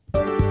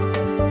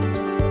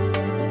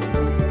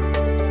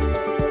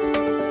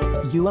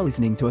You are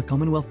listening to a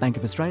Commonwealth Bank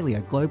of Australia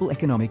Global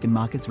Economic and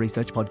Markets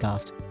Research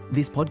podcast.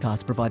 This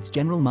podcast provides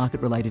general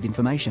market-related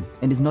information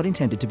and is not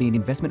intended to be an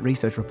investment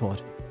research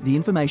report. The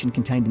information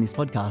contained in this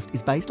podcast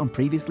is based on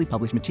previously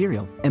published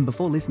material, and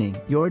before listening,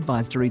 you're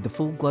advised to read the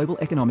full Global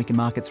Economic and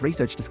Markets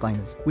Research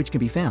disclaimers, which can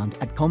be found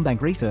at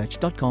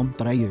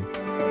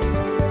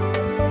commbankresearch.com.au.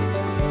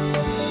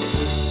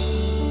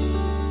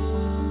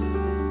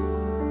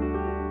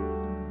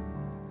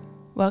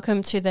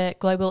 Welcome to the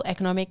Global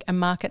Economic and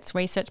Markets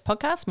Research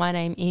Podcast. My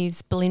name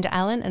is Belinda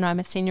Allen and I'm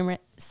a senior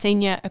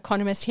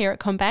economist here at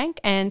CommBank,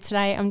 and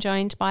today I'm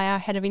joined by our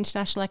Head of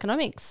International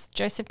Economics,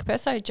 Joseph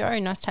Capurso. Joe,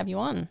 nice to have you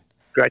on.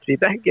 Great to be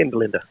back again,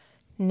 Belinda.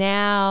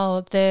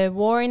 Now, the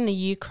war in the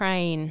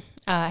Ukraine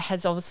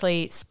has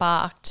obviously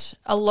sparked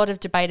a lot of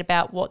debate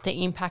about what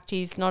the impact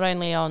is, not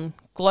only on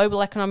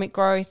global economic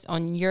growth,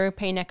 on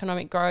European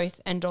economic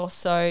growth, and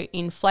also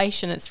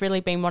inflation. It's really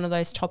been one of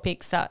those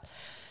topics that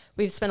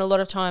we've spent a lot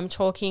of time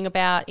talking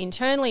about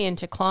internally and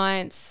to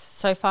clients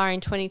so far in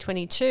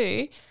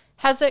 2022.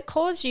 Has it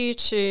caused you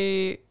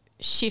to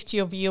shift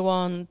your view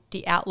on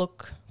the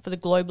outlook for the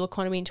global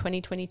economy in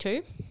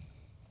 2022?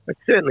 It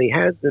certainly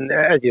has, and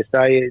as you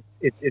say,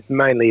 it's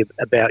mainly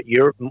about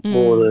Europe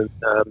more than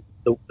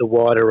the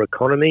wider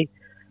economy.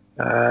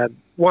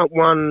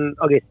 One,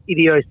 I guess,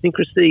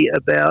 idiosyncrasy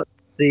about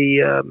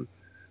the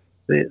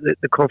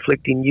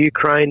conflict in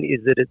Ukraine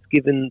is that it's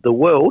given the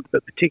world,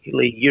 but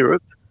particularly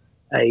Europe,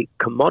 a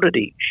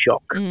commodity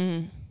shock.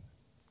 So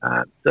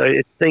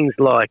it's things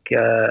like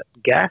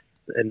gas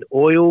and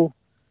oil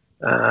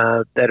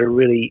that are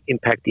really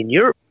impacting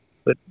Europe.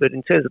 But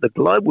in terms of the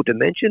global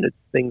dimension, it's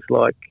things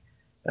like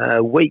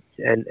wheat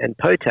and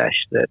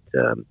potash that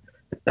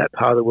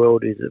part of the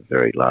world is a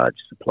very large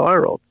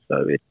supplier of.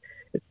 So it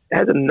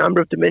has a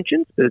number of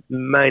dimensions, but it's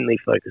mainly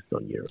focused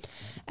on Europe.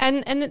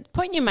 And the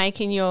point you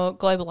make in your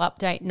global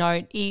update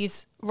note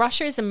is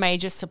Russia is a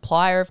major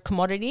supplier of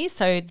commodities,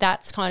 so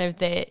that's kind of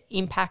the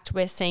impact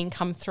we're seeing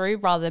come through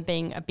rather than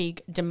being a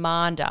big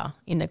demander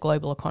in the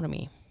global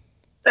economy.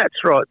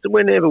 That's right. So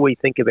whenever we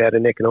think about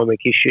an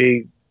economic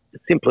issue, the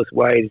simplest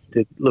way is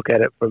to look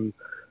at it from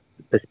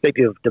the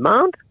perspective of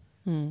demand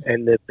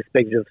and the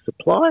perspective of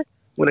supply.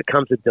 When it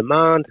comes to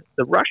demand,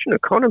 the Russian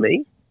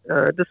economy,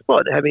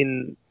 despite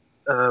having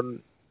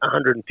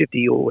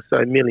 150 or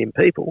so million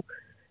people,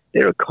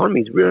 their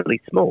economy is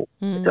really small.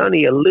 It's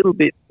only a little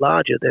bit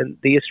larger than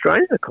the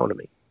Australian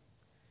economy.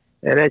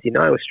 And as you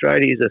know,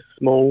 Australia is a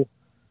small,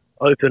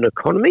 open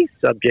economy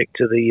subject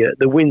to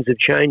the winds of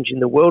change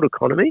in the world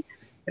economy,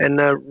 and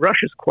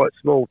Russia's quite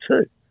small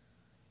too.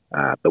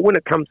 But when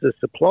it comes to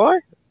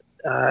supply,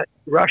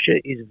 Russia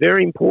is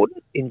very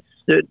important in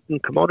certain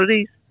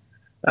commodities,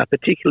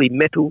 particularly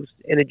metals,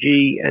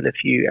 energy, and a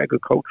few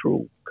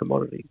agricultural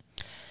commodities.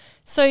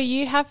 So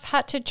you have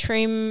had to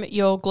trim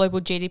your global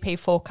GDP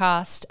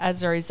forecast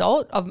as a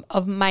result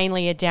of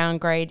mainly a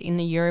downgrade in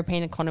the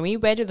European economy.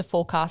 Where do the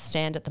forecasts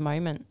stand at the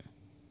moment?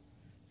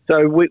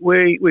 So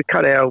we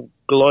cut our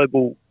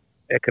global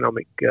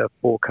economic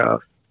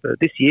forecast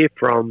this year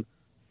from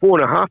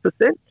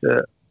 4.5%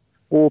 to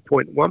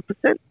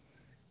 4.1%.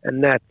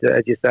 And that,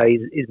 as you say,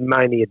 is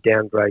mainly a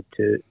downgrade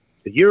to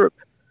Europe,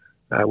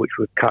 which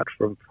we've cut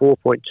from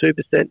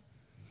 4.2%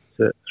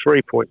 to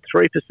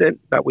 3.3%,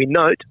 but we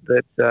note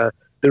that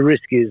the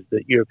risk is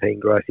that European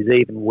growth is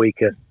even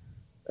weaker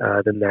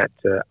than that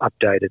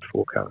updated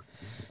forecast.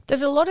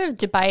 There's a lot of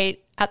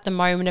debate at the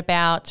moment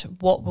about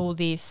what will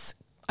this,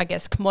 I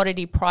guess,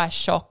 commodity price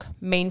shock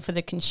mean for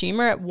the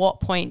consumer. At what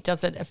point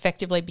does it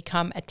effectively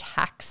become a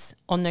tax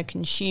on the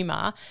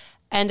consumer?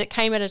 And it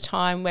came at a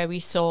time where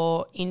we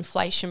saw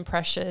inflation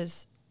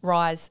pressures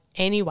rise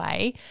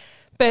anyway.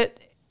 But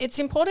it's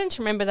important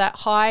to remember that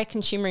high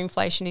consumer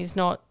inflation is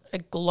not a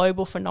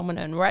global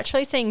phenomenon. We're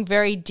actually seeing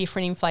very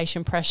different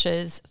inflation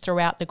pressures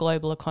throughout the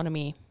global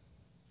economy.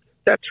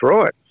 That's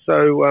right.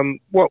 So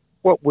what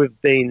we've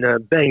been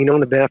banging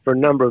on about for a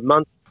number of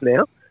months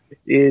now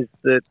is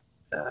that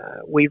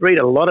we read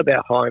a lot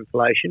about high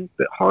inflation,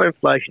 but high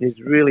inflation is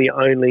really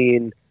only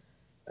in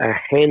a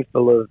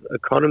handful of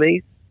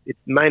economies. It's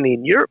mainly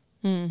in Europe,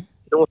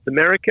 North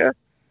America,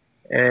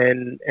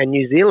 and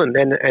New Zealand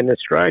and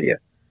Australia.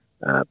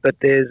 But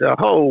there's a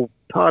whole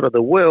part of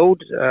the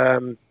world,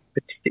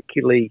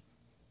 particularly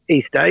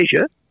East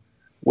Asia,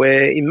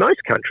 where in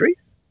most countries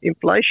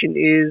inflation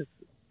is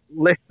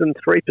less than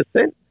 3%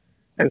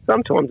 and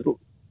sometimes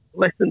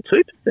less than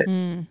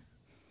 2%.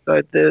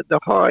 So the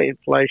high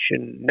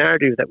inflation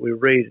narrative that we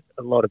read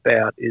a lot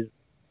about is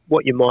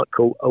what you might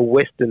call a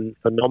Western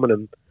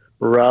phenomenon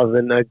rather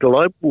than a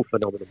global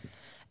phenomenon.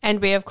 And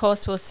we, of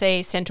course, will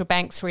see central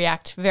banks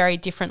react very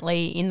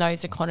differently in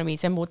those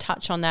economies, and we'll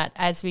touch on that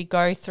as we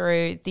go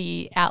through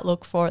the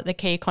outlook for the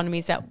key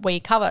economies that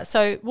we cover.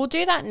 So we'll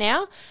do that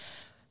now.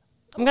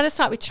 I'm going to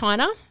start with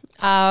China.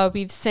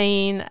 We've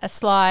seen a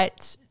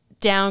slight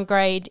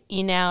downgrade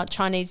in our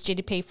Chinese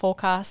GDP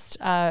forecast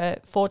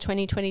for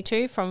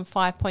 2022 from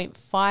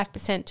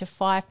 5.5% to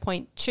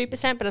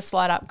 5.2%, but a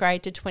slight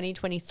upgrade to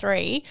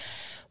 2023.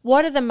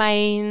 What are the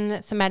main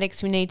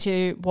thematics we need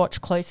to watch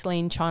closely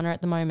in China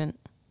at the moment?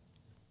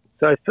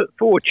 So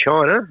for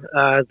China,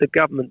 the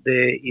government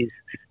there is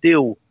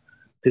still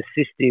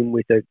persisting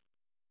with a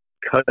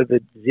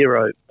COVID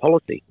zero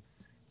policy.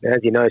 Now, as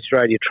you know,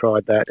 Australia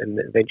tried that and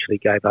eventually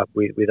gave up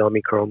with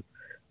Omicron.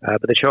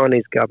 But the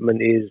Chinese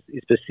government is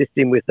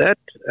persisting with that,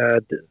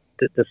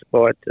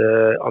 despite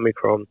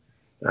Omicron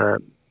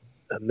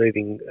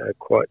moving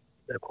quite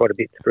a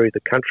bit through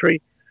the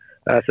country.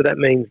 So that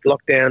means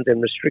lockdowns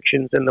and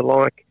restrictions and the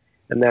like,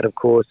 and that, of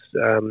course,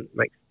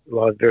 makes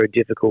life very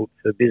difficult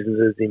for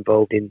businesses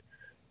involved in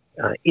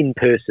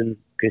in-person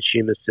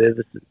consumer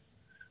services.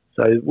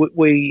 So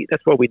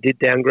that's why we did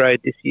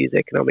downgrade this year's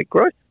economic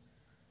growth.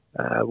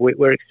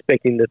 We're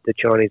expecting that the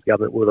Chinese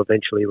government will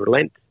eventually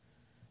relent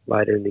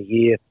later in the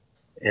year,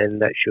 and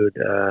that should,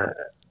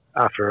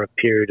 after a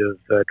period of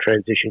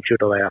transition,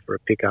 should allow for a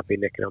pickup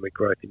in economic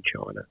growth in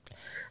China.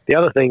 The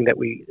other thing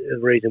the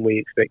reason we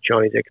expect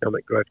Chinese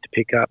economic growth to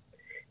pick up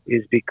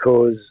is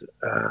because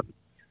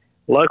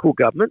local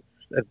governments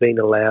have been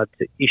allowed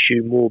to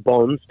issue more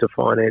bonds to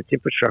finance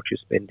infrastructure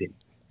spending.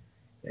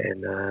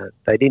 And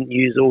they didn't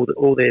use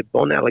all their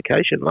bond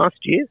allocation last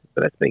year,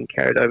 so that's been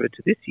carried over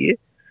to this year.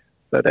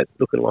 So that's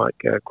looking like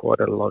quite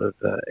a lot of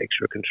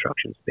extra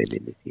construction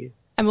spending this year.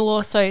 And we'll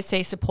also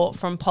see support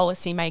from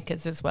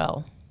policymakers as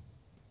well.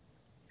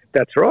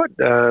 That's right.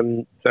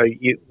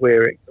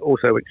 We're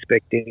also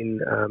expecting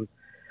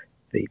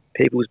the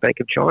People's Bank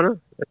of China,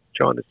 that's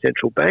China's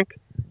central bank,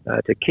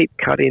 to keep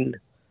cutting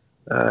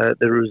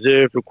the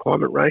reserve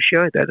requirement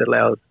ratio.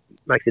 That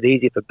makes it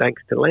easier for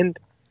banks to lend,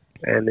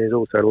 and there's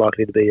also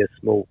likely to be a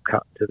small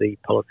cut to the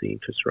policy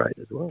interest rate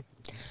as well.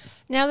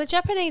 Now, the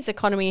Japanese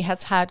economy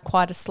has had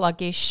quite a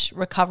sluggish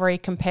recovery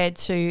compared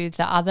to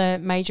the other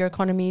major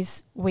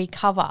economies we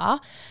cover.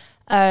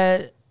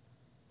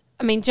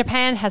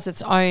 Japan has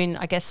its own,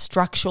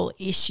 structural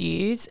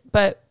issues,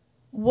 but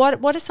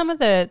what are some of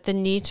the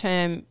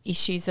near-term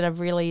issues that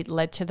have really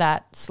led to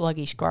that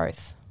sluggish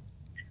growth?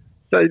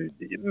 So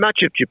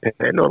much of Japan,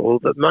 not all,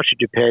 but much of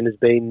Japan has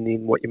been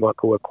in what you might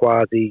call a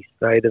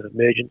quasi-state of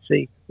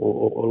emergency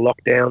or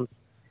lockdowns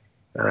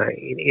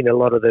in a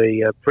lot of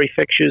the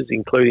prefectures,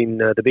 including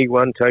the big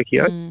one,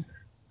 Tokyo.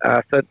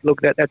 So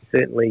look, that's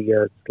certainly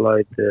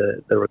slowed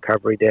the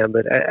recovery down.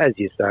 But as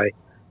you say,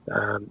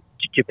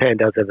 Japan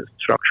does have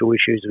structural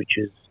issues, which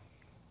is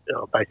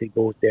basically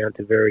boils down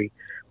to very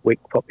weak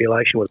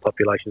population, where the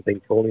population's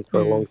been falling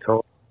for a long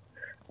time.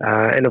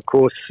 And of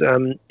course,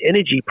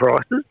 energy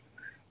prices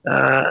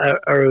are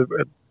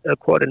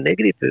quite a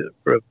negative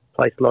for a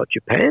place like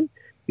Japan,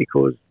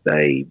 because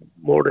they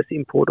more or less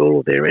import all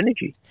of their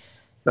energy.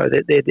 So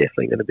they're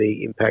definitely going to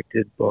be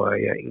impacted by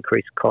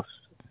increased costs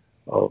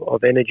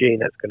of energy,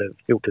 and that's going to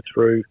filter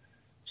through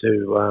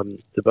to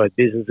both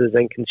businesses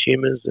and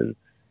consumers,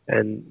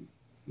 and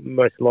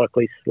most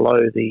likely slow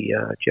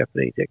the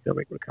Japanese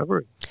economic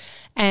recovery.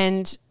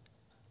 And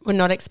we're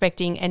not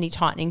expecting any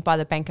tightening by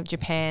the Bank of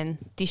Japan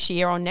this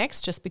year or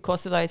next, just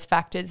because of those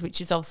factors,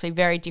 which is obviously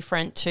very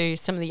different to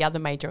some of the other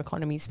major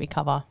economies we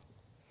cover.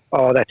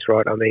 Oh, that's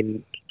right. I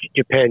mean,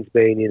 Japan's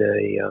been in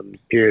a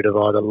period of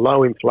either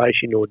low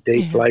inflation or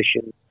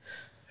deflation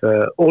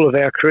for all of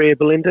our career,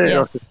 Belinda, and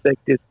I suspect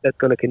that's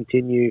going to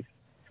continue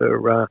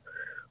for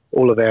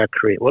all of our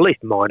career. Well, at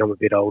least mine. I'm a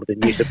bit older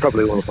than you, so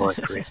probably all of my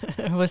career.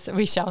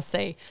 We shall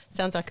see.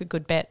 Sounds like a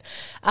good bet.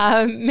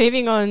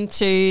 Moving on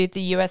to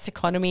the US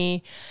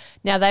economy.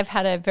 Now, they've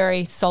had a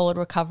very solid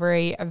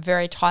recovery, a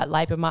very tight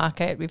labour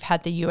market. We've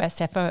had the US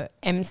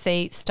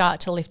FOMC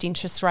start to lift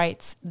interest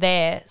rates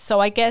there. So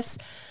I guess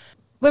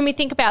when we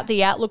think about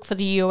the outlook for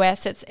the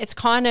US, it's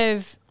kind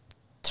of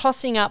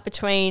tossing up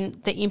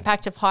between the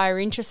impact of higher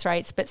interest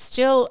rates, but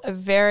still a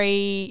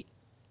very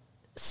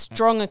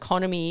strong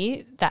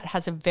economy that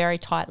has a very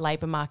tight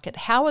labour market.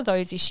 How are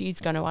those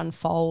issues going to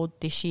unfold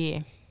this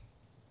year?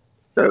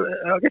 So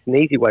I guess an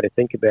easy way to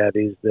think about it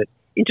is that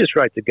interest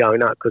rates are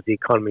going up because the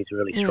economy is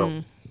really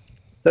strong.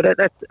 So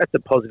that's a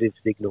positive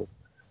signal.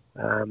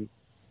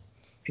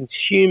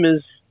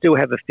 Consumers still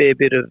have a fair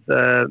bit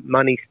of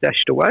money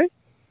stashed away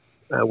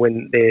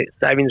when their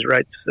savings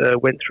rates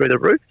went through the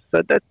roof.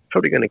 So that's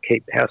probably going to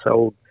keep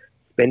household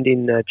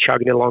spending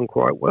chugging along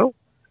quite well.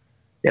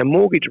 Now,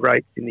 mortgage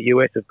rates in the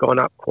US have gone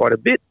up quite a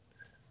bit,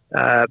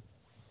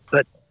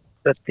 but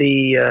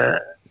the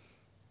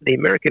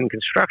American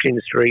construction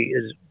industry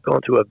has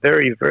gone through a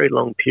very, very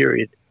long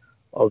period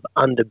of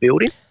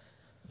underbuilding,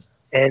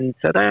 and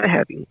so they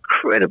have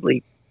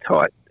incredibly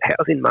tight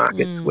housing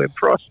markets where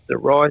prices are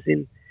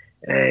rising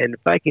and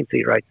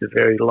vacancy rates are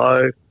very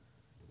low.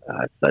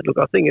 So, look,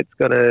 I think it's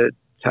going to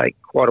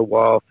take quite a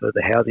while for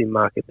the housing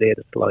market there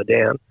to slow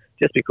down,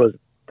 just because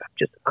they've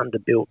just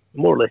underbuilt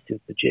more or less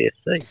since the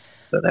GFC.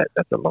 So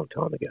that's a long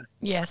time ago.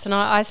 Yes, and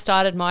I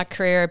started my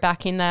career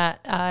back in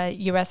that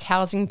US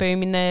housing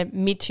boom in the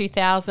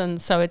mid-2000s,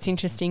 so it's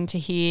interesting to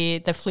hear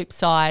the flip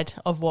side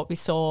of what we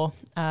saw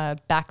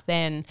back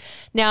then.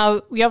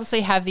 Now, we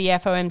obviously have the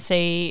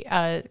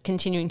FOMC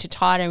continuing to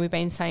tighten. We've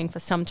been saying for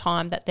some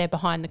time that they're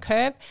behind the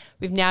curve.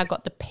 We've now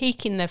got the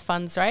peak in the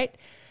funds rate,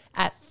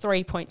 at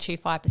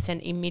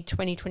 3.25% in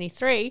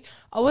mid-2023.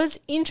 I was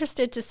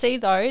interested to see,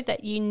 though,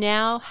 that you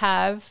now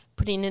have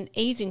put in an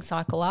easing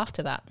cycle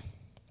after that.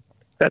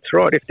 That's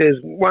right. If there's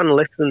one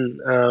lesson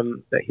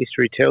that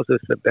history tells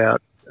us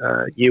about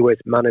US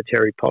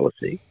monetary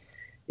policy,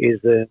 is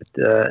that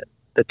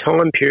the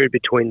time period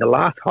between the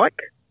last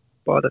hike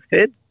by the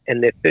Fed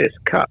and their first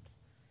cut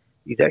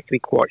is actually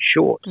quite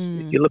short.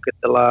 If you look at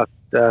the last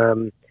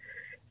 7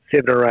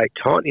 or 8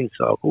 tightening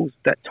cycles,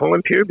 that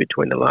time period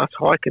between the last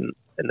hike and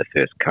the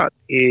first cut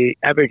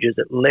averages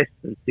at less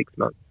than 6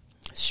 months.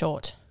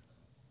 Short.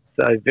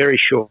 So very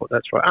short,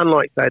 that's right.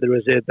 Unlike, say, the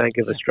Reserve Bank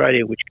of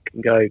Australia, which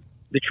can go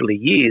literally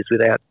years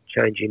without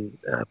changing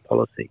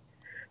policy.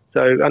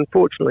 So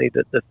unfortunately,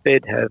 the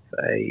Fed have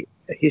a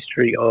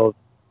history of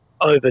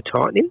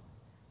over-tightening,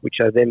 which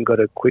they then got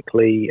to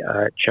quickly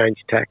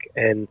change tack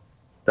and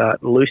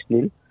start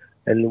loosening.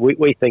 And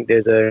we think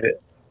there's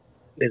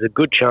a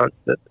good chance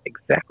that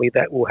exactly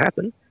that will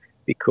happen,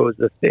 because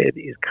the Fed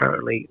is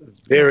currently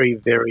very,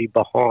 very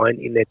behind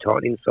in their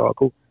tightening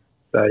cycle.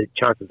 So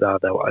chances are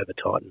they'll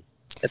over-tighten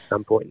at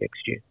some point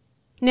next year.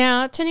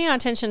 Now, turning our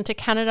attention to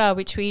Canada,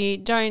 which we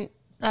don't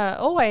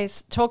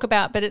always talk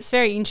about, but it's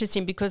very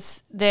interesting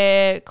because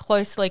they're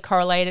closely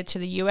correlated to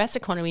the US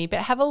economy, but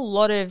have a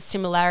lot of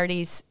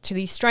similarities to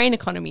the Australian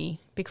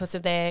economy because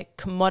of their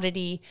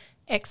commodity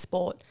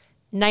export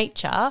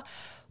nature.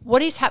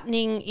 What is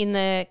happening in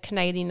the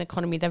Canadian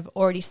economy? They've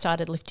already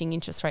started lifting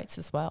interest rates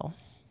as well.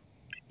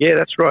 Yeah,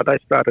 that's right. They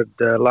started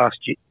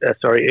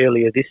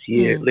earlier this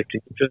year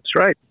lifting interest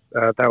rates.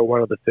 They were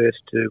one of the first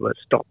to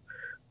stop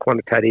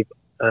quantitative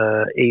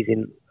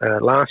easing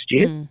last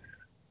year.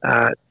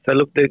 So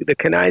look, the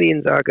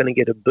Canadians are going to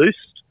get a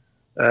boost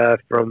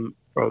from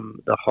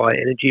the high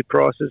energy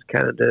prices.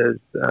 Canada's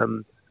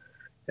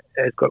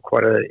has got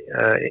quite a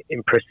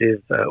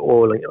impressive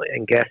oil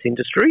and gas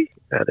industry,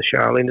 the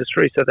shale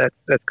industry. So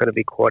that's going to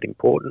be quite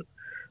important.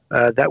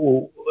 That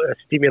will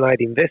stimulate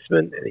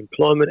investment and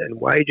employment and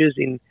wages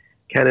in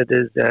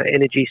Canada's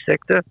energy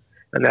sector,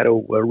 and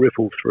that'll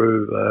ripple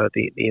through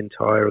the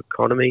entire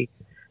economy.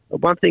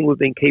 One thing we've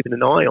been keeping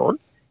an eye on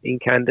in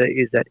Canada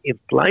is that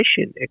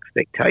inflation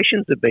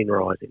expectations have been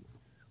rising.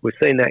 We've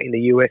seen that in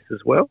the US as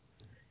well.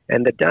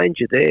 And the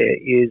danger there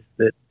is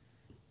that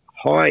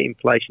high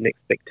inflation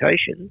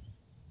expectations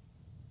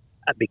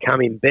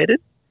become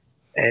embedded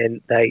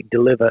and they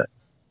deliver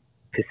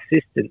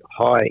persistent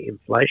high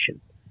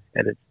inflation.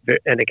 And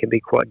it can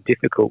be quite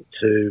difficult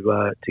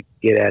to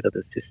get out of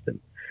the system.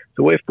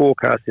 So we're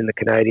forecasting the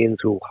Canadians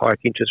will hike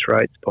interest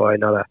rates by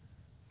another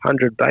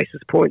 100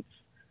 basis points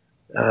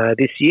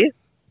this year.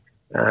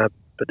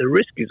 But the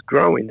risk is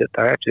growing that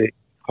they actually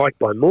hike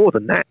by more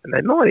than that, and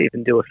they might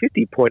even do a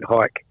 50-point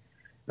hike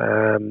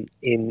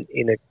in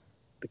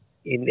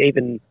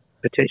even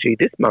potentially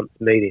this month's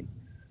meeting.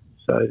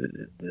 So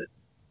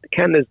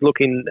Canada's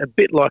looking a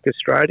bit like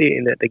Australia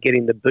in that they're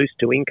getting the boost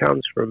to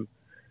incomes from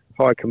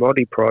high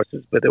commodity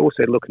prices, but they're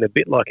also looking a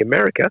bit like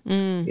America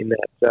in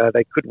that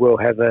they could well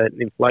have an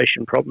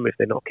inflation problem if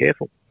they're not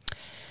careful.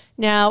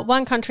 Now,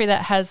 one country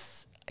that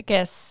has, I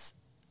guess,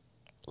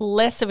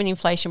 less of an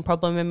inflation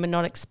problem, and we're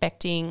not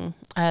expecting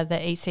the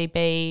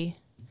ECB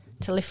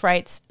to lift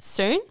rates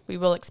soon. We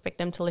will expect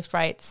them to lift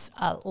rates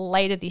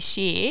later this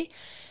year,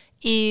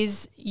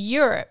 is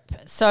Europe.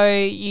 So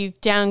you've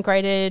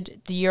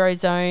downgraded the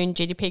Eurozone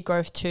GDP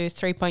growth to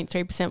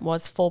 3.3%,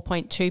 was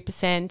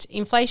 4.2%.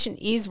 Inflation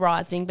is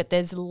rising, but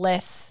there's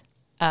less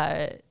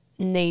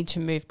need to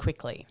move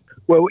quickly.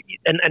 Well,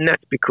 and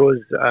that's because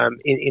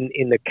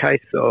in the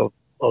case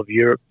of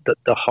Europe,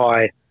 the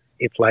high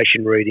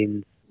inflation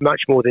readings,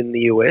 much more than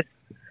the US,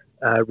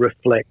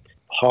 reflect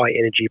high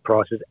energy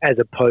prices as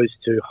opposed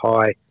to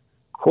high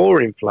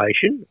core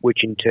inflation,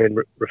 which in turn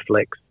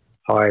reflects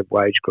high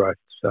wage growth.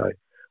 So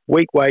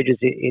weak wages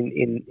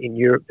in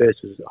Europe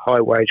versus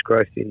high wage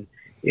growth in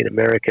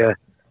America,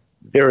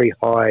 very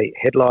high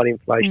headline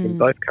inflation in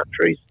both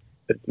countries,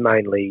 but it's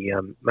mainly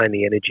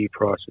energy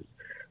prices.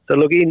 So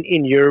look,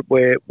 in Europe,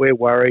 we're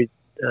worried.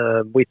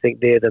 We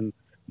think they're the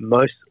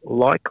most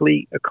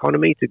likely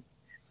economy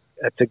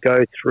to go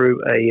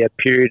through a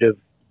period of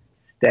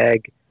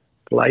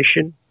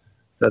stagflation.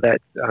 So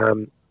that's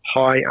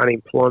high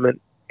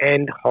unemployment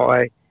and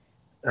high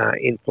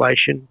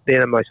inflation.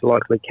 They're the most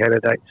likely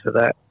candidates for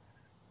that.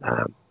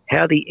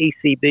 How the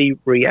ECB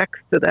reacts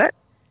to that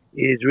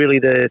is really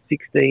the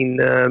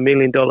 $16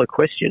 million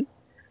question,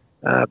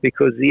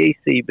 because the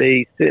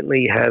ECB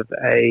certainly have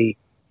a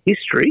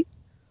history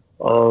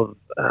of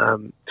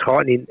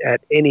tightening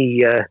at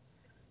any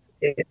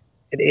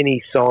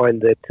sign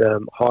that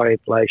high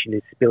inflation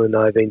is spilling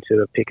over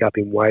into a pickup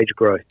in wage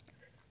growth.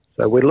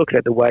 So we're looking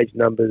at the wage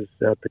numbers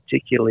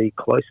particularly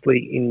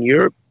closely in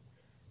Europe.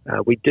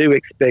 We do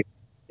expect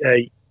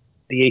the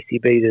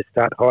ECB to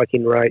start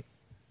hiking rates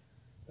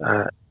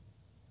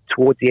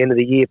towards the end of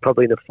the year,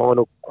 probably in the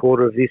final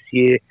quarter of this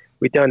year.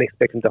 We don't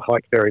expect them to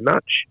hike very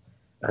much,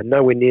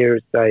 nowhere near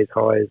as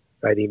high as,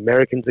 say, the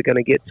Americans are going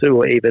to get to,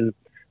 or even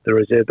the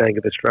Reserve Bank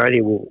of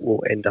Australia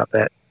will end up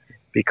at,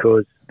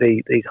 because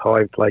these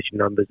high inflation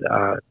numbers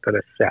are going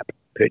to sap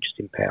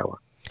purchasing power.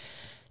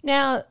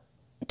 Now,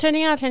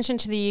 turning our attention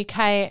to the UK,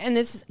 and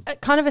there's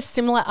kind of a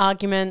similar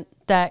argument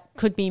that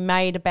could be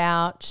made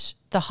about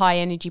the high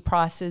energy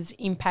prices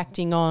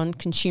impacting on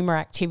consumer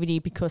activity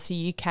because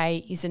the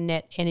UK is a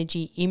net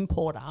energy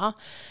importer.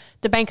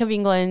 The Bank of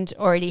England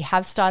already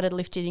have started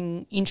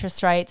lifting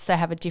interest rates. They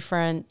have a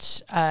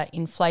different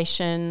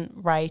inflation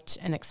rate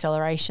and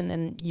acceleration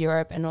than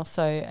Europe, and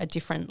also a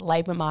different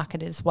labour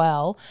market as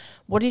well.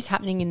 What is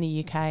happening in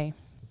the UK?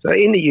 So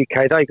in the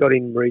UK, they got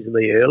in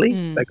reasonably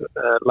early. They got,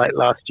 late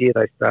last year,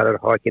 they started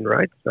hiking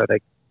rates, so they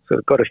sort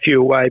of got a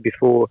few away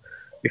before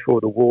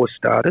the war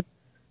started.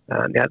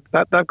 Now,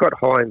 they've got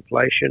high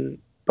inflation,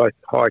 both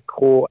high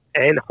core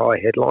and high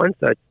headline,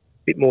 so it's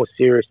a bit more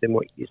serious than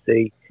what you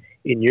see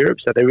in Europe.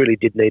 So they really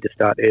did need to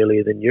start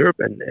earlier than Europe,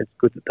 and it's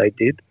good that they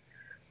did.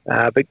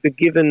 But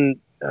given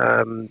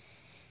the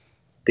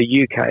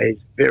UK's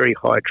very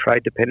high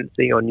trade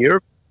dependency on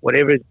Europe,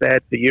 whatever is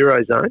bad for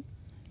Eurozone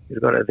is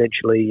going to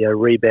eventually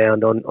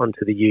rebound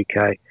onto the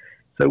UK.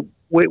 So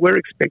we're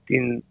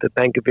expecting the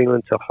Bank of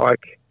England to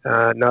hike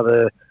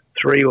another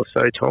 3 or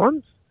so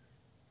times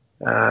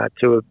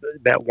to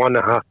about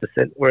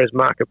 1.5%, whereas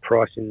market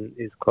pricing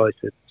is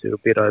closer to a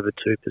bit over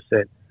 2%.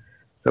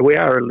 So we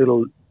are a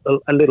little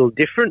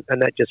different,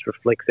 and that just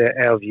reflects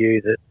our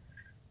view that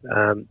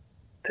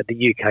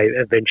the UK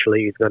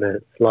eventually is going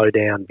to slow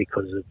down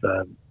because of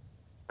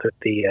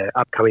the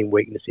upcoming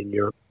weakness in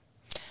Europe.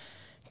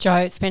 Joe,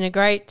 it's been a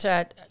great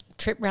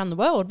trip around the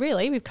world,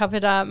 really. We've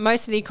covered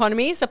most of the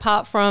economies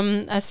apart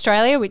from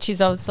Australia, which is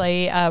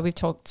obviously we've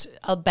talked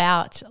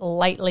about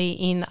lately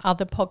in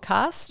other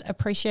podcasts.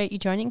 Appreciate you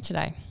joining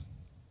today.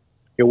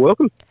 You're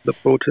welcome. Look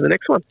forward to the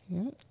next one.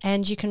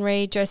 And you can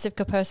read Joseph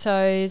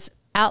Capurso's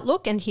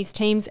outlook and his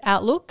team's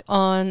outlook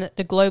on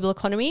the global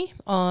economy,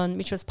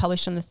 which was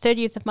published on the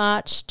 30th of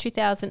March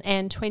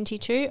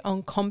 2022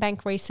 on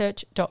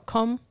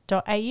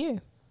commbankresearch.com.au.